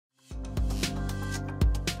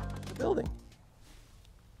building.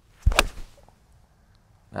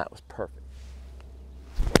 That was perfect.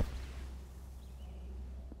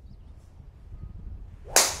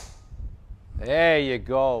 There you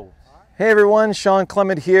go. Hey everyone, Sean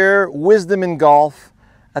Clement here, Wisdom in Golf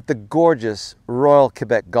at the gorgeous Royal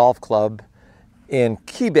Quebec Golf Club in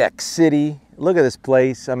Quebec City. Look at this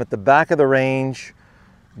place. I'm at the back of the range.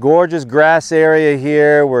 Gorgeous grass area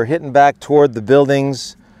here. We're hitting back toward the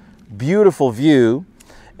buildings. Beautiful view.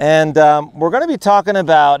 And we're going to be talking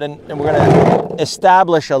about, and we're going to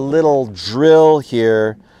establish a little drill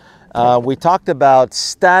here. We talked about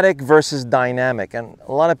static versus dynamic, and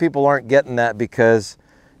a lot of people aren't getting that because,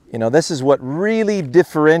 you know, this is what really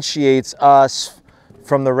differentiates us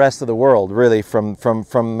from the rest of the world, really, from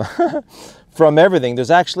everything. There's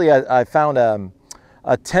actually, I found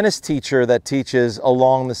a tennis teacher that teaches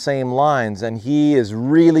along the same lines, and he is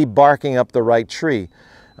really barking up the right tree.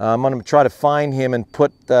 I'm going to try to find him and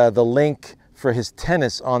put the link for his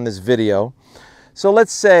tennis on this video. So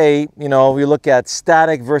let's say, you know, we look at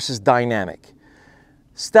static versus dynamic.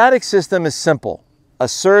 Static system is simple. A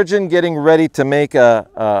surgeon getting ready to make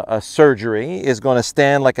a surgery is going to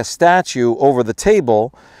stand like a statue over the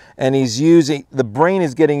table, and he's using, the brain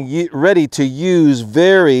is getting ready to use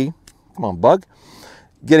come on bug,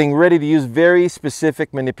 getting ready to use very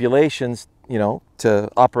specific manipulations, you know, to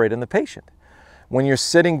operate on the patient. When you're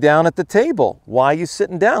sitting down at the table, why are you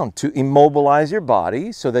sitting down? To immobilize your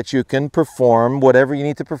body so that you can perform whatever you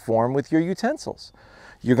need to perform with your utensils.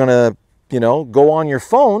 You're gonna, you know, go on your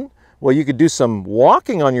phone. Well, you could do some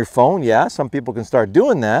walking on your phone. Yeah, some people can start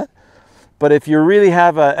doing that. But if you really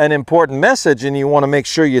have an important message and you want to make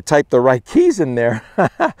sure you type the right keys in there,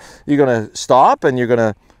 you're gonna stop and you're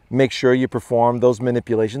gonna make sure you perform those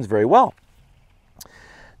manipulations very well.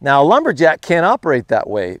 Now, a lumberjack can't operate that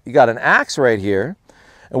way. You got an axe right here,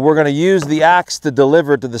 and we're going to use the axe to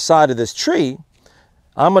deliver to the side of this tree.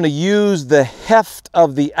 I'm going to use the heft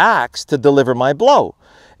of the axe to deliver my blow.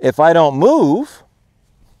 If I don't move,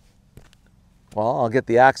 well, I'll get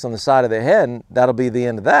the axe on the side of the head, and that'll be the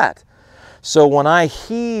end of that. So when I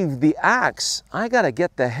heave the axe, I got to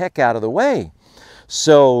get the heck out of the way.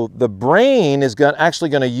 So the brain is actually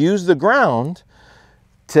going to use the ground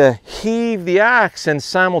to heave the axe and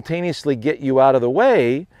simultaneously get you out of the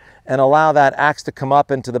way and allow that axe to come up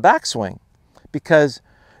into the backswing, because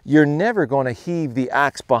you're never going to heave the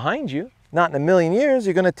axe behind you. Not in a million years.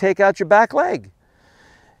 You're going to take out your back leg.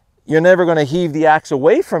 You're never going to heave the axe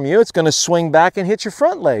away from you. It's going to swing back and hit your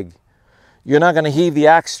front leg. You're not going to heave the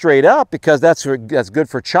axe straight up, because that's good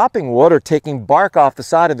for chopping wood or taking bark off the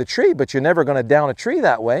side of the tree, but you're never going to down a tree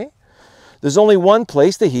that way. There's only one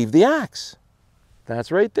place to heave the axe.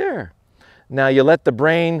 That's right there. Now you let the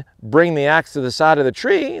brain bring the axe to the side of the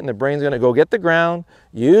tree, and the brain's going to go get the ground,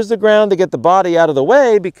 use the ground to get the body out of the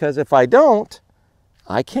way, because if I don't,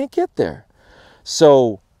 I can't get there.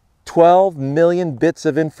 So 12 million bits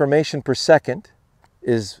of information per second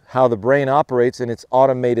is how the brain operates in its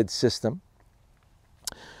automated system.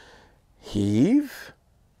 Heave,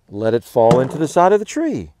 let it fall into the side of the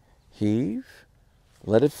tree. Heave,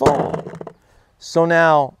 let it fall. So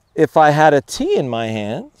now, if I had a tee in my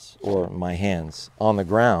hands, or my hands on the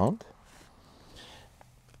ground,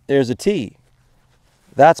 there's a tee.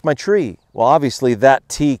 That's my tree. Well, obviously that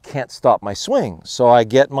tee can't stop my swing. So I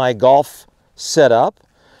get my golf set up,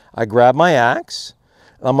 I grab my axe,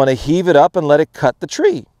 I'm going to heave it up and let it cut the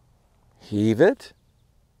tree. Heave it,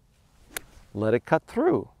 let it cut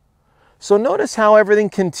through. So notice how everything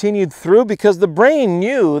continued through, because the brain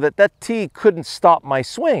knew that that tee couldn't stop my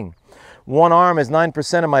swing. One arm is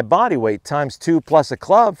 9% of my body weight times 2 plus a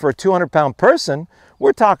club. For a 200-pound person,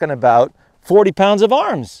 we're talking about 40 pounds of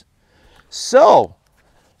arms. So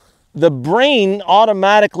the brain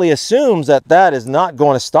automatically assumes that that is not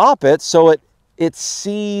going to stop it, so it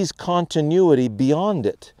sees continuity beyond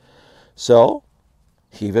it. So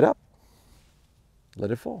heave it up,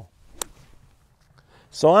 let it fall.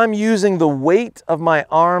 So I'm using the weight of my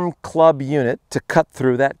arm club unit to cut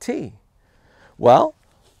through that tee. Well,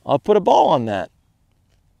 I'll put a ball on that.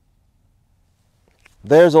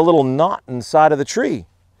 There's a little knot inside of the tree.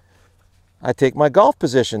 I take my golf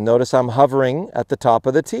position. Notice I'm hovering at the top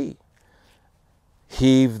of the tee.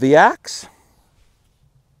 Heave the axe.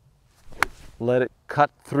 Let it cut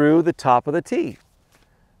through the top of the tee.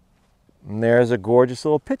 And there's a gorgeous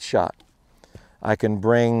little pitch shot. I can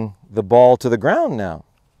bring the ball to the ground now.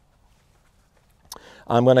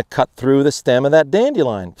 I'm going to cut through the stem of that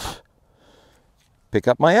dandelion. Pick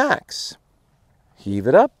up my axe, heave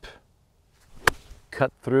it up,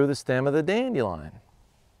 cut through the stem of the dandelion.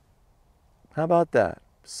 How about that?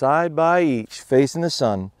 Side by each, facing the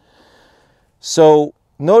sun. So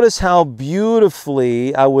Notice how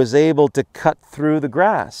beautifully I was able to cut through the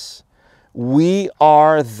grass. We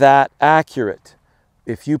are that accurate.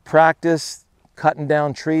 If you practice cutting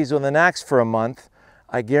down trees with an axe for a month,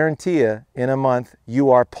 I guarantee you, in a month,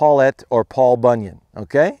 you are Paulette or Paul Bunyan,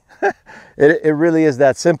 okay? It really is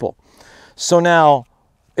that simple. So now,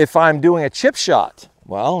 if I'm doing a chip shot,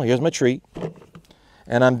 well, here's my tree,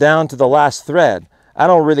 and I'm down to the last thread. I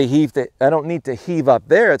don't need to heave up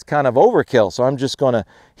there. It's kind of overkill, so I'm just gonna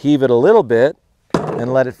heave it a little bit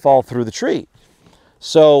and let it fall through the tree.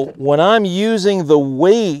 So when I'm using the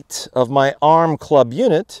weight of my arm club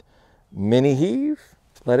unit, mini heave,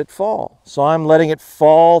 let it fall. So I'm letting it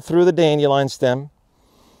fall through the dandelion stem.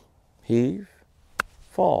 Heave,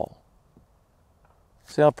 fall.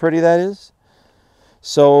 See how pretty that is?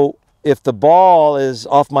 So if the ball is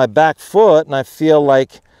off my back foot and I feel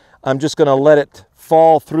like I'm just going to let it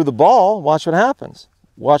fall through the ball, watch what happens.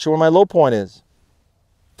 Watch where my low point is.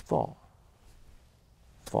 Fall,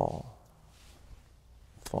 fall,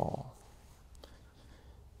 fall.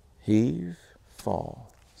 Heave,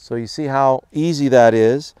 fall. So you see how easy that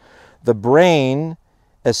is. The brain,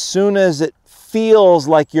 as soon as it feels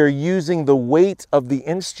like you're using the weight of the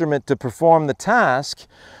instrument to perform the task,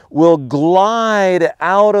 will glide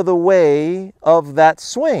out of the way of that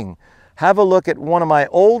swing. Have a look at one of my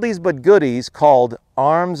oldies but goodies called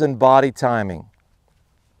arms and body timing.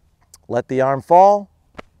 Let the arm fall.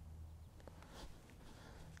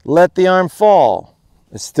 Let the arm fall.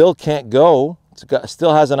 It still can't go. It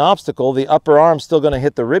still has an obstacle. The upper arm's still going to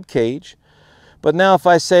hit the rib cage. But now if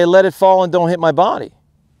I say let it fall and don't hit my body,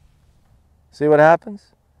 see what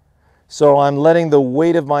happens? So I'm letting the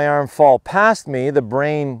weight of my arm fall past me. The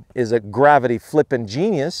brain is a gravity flipping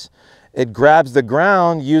genius. It grabs the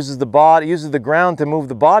ground, uses the ground to move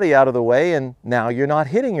the body out of the way, and now you're not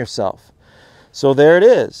hitting yourself. So there it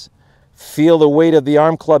is. Feel the weight of the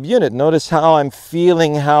arm club unit. Notice how I'm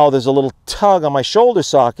feeling how there's a little tug on my shoulder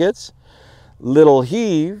sockets. Little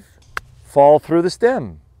heave, fall through the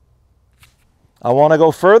stem. I want to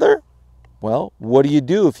go further? Well, what do you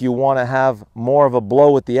do if you want to have more of a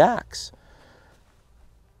blow with the axe?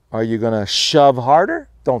 Are you going to shove harder?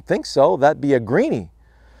 Don't think so. That'd be a greenie.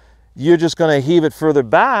 You're just going to heave it further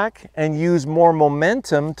back and use more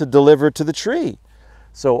momentum to deliver to the tree.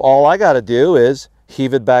 So all I got to do is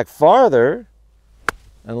heave it back farther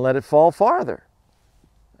and let it fall farther.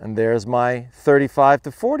 And there's my 35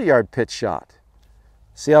 to 40 yard pitch shot.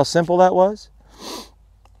 See how simple that was?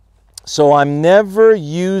 So I'm never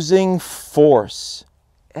using force,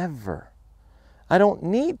 ever. I don't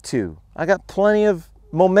need to. I got plenty of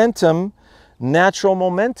momentum, natural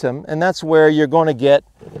momentum, and that's where you're going to get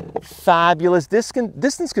fabulous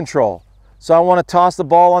distance control. So I want to toss the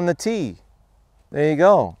ball on the tee. There you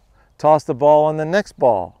go. Toss the ball on the next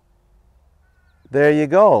ball. There you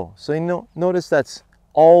go. So you notice that's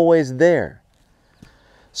always there.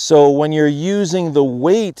 So when you're using the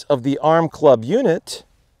weight of the arm club unit,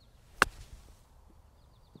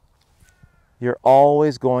 you're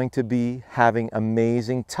always going to be having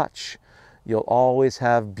amazing touch. You'll always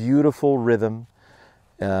have beautiful rhythm.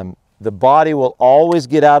 The body will always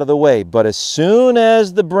get out of the way. But as soon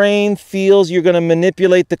as the brain feels you're going to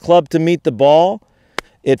manipulate the club to meet the ball,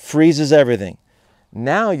 it freezes everything.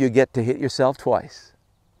 Now you get to hit yourself twice.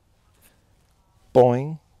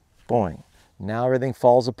 Boing, boing. Now everything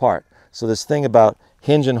falls apart. So this thing about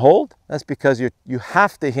hinge and hold, that's because you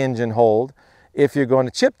have to hinge and hold if you're going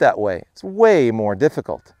to chip that way. It's way more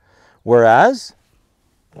difficult. Whereas,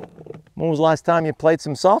 when was the last time you played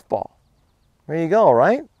some softball? There you go,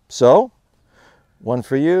 right? So, one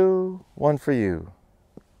for you, one for you.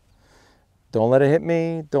 Don't let it hit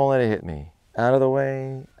me, don't let it hit me. Out of the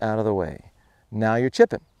way, out of the way. Now you're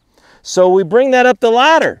chipping. So we bring that up the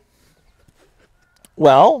ladder.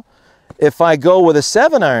 Well, if I go with a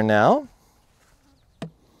 7-iron now,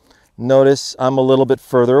 notice I'm a little bit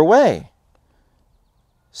further away.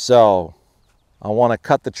 So I want to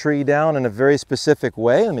cut the tree down in a very specific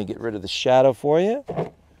way. Let me get rid of the shadow for you.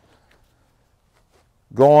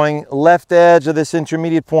 Going left edge of this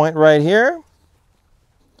intermediate point right here.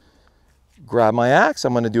 Grab my axe.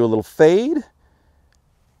 I'm going to do a little fade.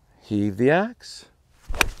 Heave the axe.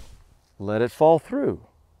 Let it fall through.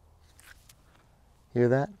 Hear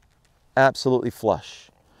that? Absolutely flush.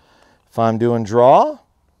 If I'm doing draw,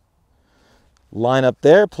 line up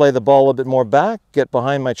there, play the ball a little bit more back, get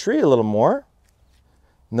behind my tree a little more.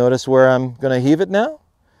 Notice where I'm going to heave it now.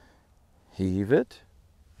 Heave it.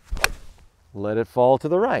 Let it fall to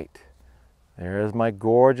the right. There's my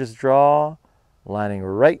gorgeous draw, lining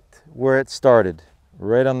right where it started,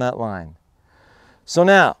 right on that line. So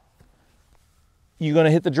now, you're going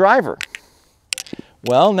to hit the driver.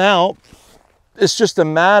 Well, now it's just a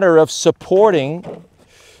matter of supporting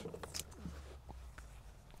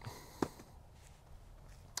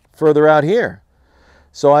further out here.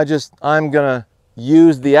 So I'm gonna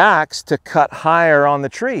use the axe to cut higher on the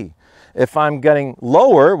tree. If I'm getting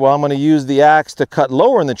lower, well, I'm going to use the axe to cut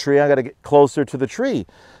lower in the tree. I got to get closer to the tree.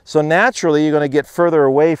 So naturally, you're going to get further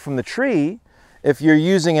away from the tree if you're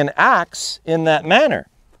using an axe in that manner.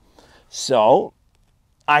 So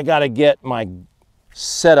I got to get my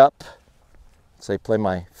setup, say play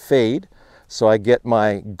my fade. So I get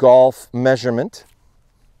my golf measurement.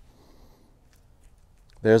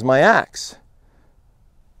 There's my axe.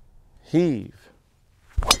 Heave.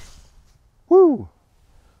 Woo!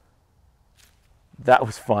 That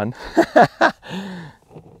was fun.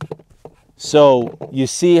 So you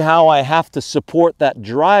see how I have to support that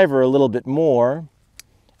driver a little bit more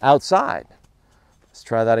outside. Let's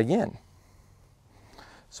try that again.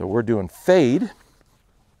 So we're doing fade.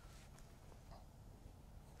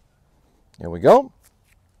 Here we go.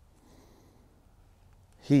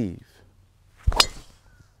 Heave.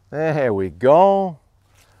 There we go.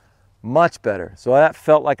 Much better. So that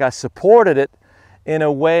felt like I supported it in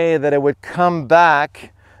a way that it would come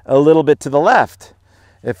back a little bit to the left.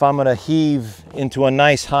 If I'm going to heave into a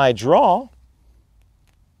nice high draw,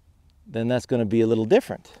 then that's going to be a little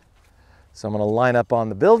different. So I'm going to line up on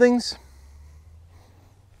the buildings,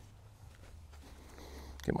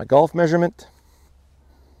 get my golf measurement,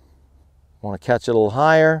 want to catch it a little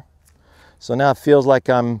higher. So now it feels like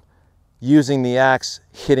I'm using the axe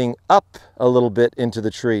hitting up a little bit into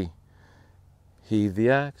the tree. Heave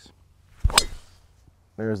the axe.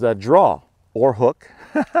 There's that draw or hook,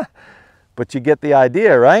 but you get the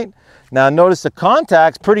idea, right? Now notice the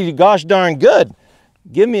contact's pretty gosh darn good.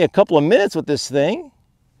 Give me a couple of minutes with this thing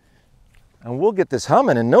and we'll get this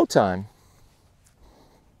humming in no time.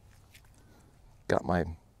 Got my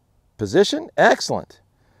position, excellent.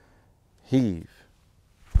 Heave,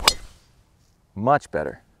 much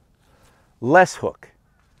better. Less hook.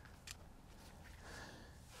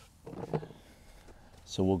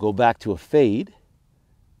 So we'll go back to a fade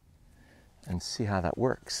and see how that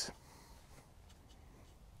works.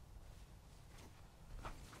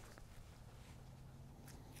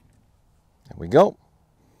 There we go.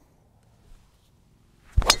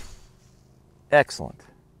 Excellent.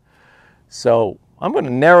 So I'm going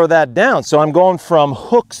to narrow that down. So I'm going from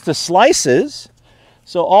hooks to slices.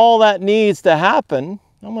 So all that needs to happen,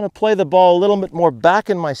 I'm going to play the ball a little bit more back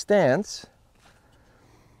in my stance.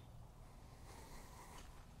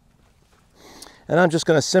 And I'm just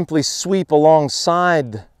going to simply sweep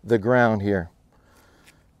alongside the ground here.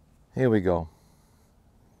 Here we go.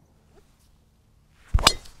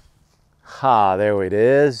 Ha, there it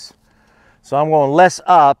is. So I'm going less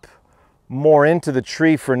up, more into the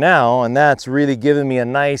tree for now, and that's really giving me a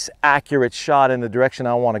nice accurate shot in the direction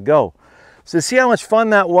I want to go. So see how much fun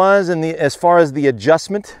that was as far as the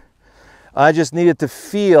adjustment? I just needed to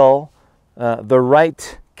feel the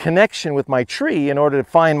right connection with my tree in order to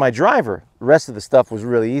find my driver. The rest of the stuff was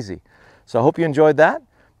really easy. So I hope you enjoyed that.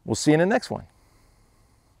 We'll see you in the next one.